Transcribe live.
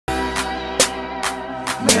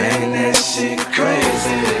Man, that shit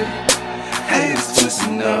crazy. Haters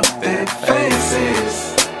twisting up their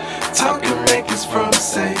faces, talking records from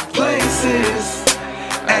safe places,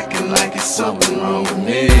 acting like it's something wrong with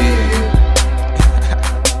me.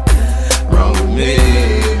 Wrong with me.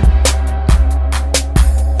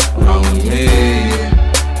 Wrong with me.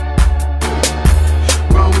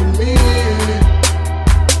 Wrong with me.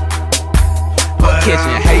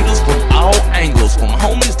 Catching haters from all angles, from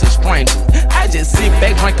homies to strangers. I just sit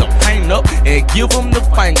back, drink a paint up, and give them the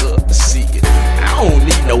finger. Shit, I don't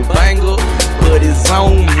need no banger, but it's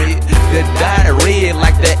on me. The dye red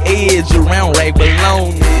like the edge around right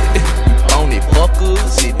below it. Phony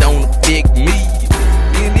fuckers, it don't affect me.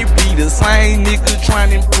 And it be the same nigga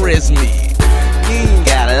trying to impress me. You ain't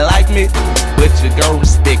gotta like me, but you gon'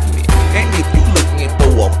 respect me. And if you looking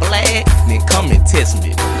for a flag, then come and test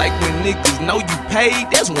me. Like when niggas know you paid,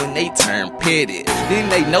 that's when they turn petty. Then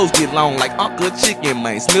they nose get long like Uncle Chicken,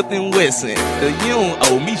 man, Smith & Wesson. Cause you don't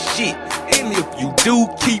owe me shit, and if you do,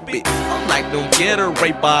 keep it. I'm like them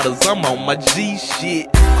Gatorade bottles, I'm on my G shit.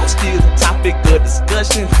 I'm still the topic of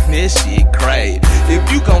discussion, this shit crazy.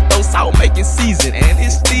 If you gon' throw salt, make it season, and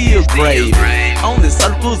it's still great. Only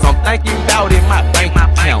circles I'm thinking about in my bank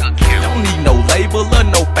account. Don't need no label or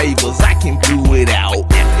no favors, I can do it out.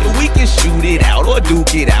 We can shoot it out or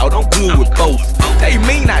duke it out, I'm good with both. They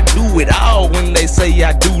mean I do it all when they say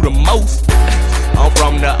I do the most. I'm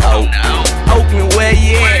from the Oak, Oakland, where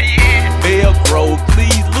you at? Velcro,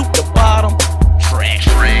 please loop the bottom. Trash,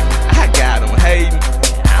 I got them hating,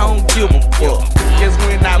 I don't give a fuck. Guess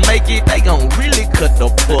when I make it, they gon' really cut the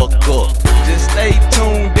fuck up. Just stay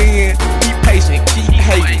tuned in, be patient, keep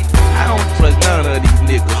hating. I don't trust none of these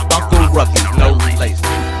niggas, Uncle Ruckus, no relation.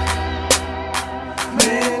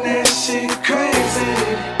 Man, that shit crazy.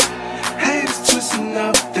 Haters twisting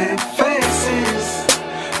up their faces,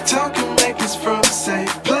 talking records from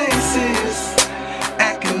safe places,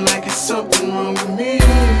 acting like it's something wrong with me.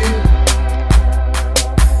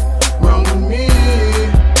 Wrong with me.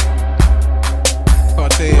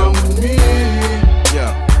 Wrong with me.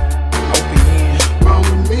 Yeah. OPN. Wrong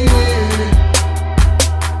with me.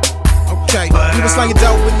 Okay. You was slanging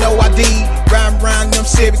dope with no ID. Riding around them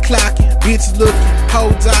Chevy clocking. Bitches looking,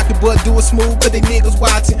 whole doctor, but do it smooth cause they niggas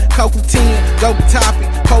watching. Coke 10, dope topic.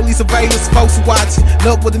 Police surveillance, folks watching.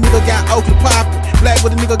 Look what the nigga got Oakland popping. Blaq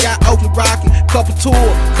what the nigga got Oakland rocking. Couple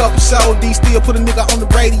tour, couple show, D still put a nigga on the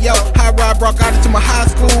radio. High ride brought out into my high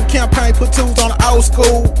school. Campaign put twos on the old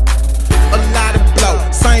school. A lot of blow.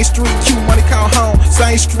 Same street, Q money call home.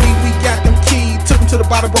 Same street, we got them keys. Took them to the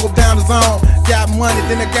bottom, broke down the zone. Got money,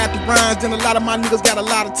 then I got the rhymes. Then a lot of my niggas got a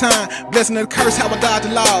lot of time. Blessing and curse, how I dodge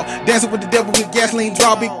the law. Dancing with the devil with gasoline,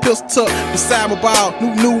 draw big pistol tuck beside my ball.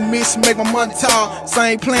 New mission, make my money tall.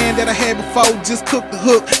 Same plan that I had before, just cook the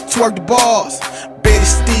hook, twerk the bars. Bet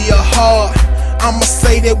it's still hard. I'ma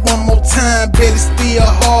say that one more time, bet it's still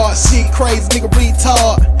hard. Shit crazy, nigga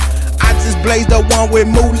retard. I just blazed up one with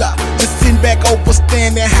moolah. Just sitting back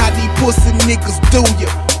overstanding how these pussy niggas do ya.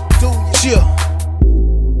 Chill.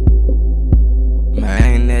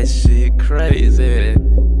 Man, that shit crazy.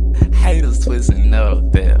 Haters twisting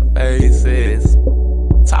up their faces,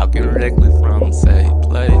 talking reckless from safe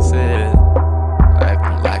places.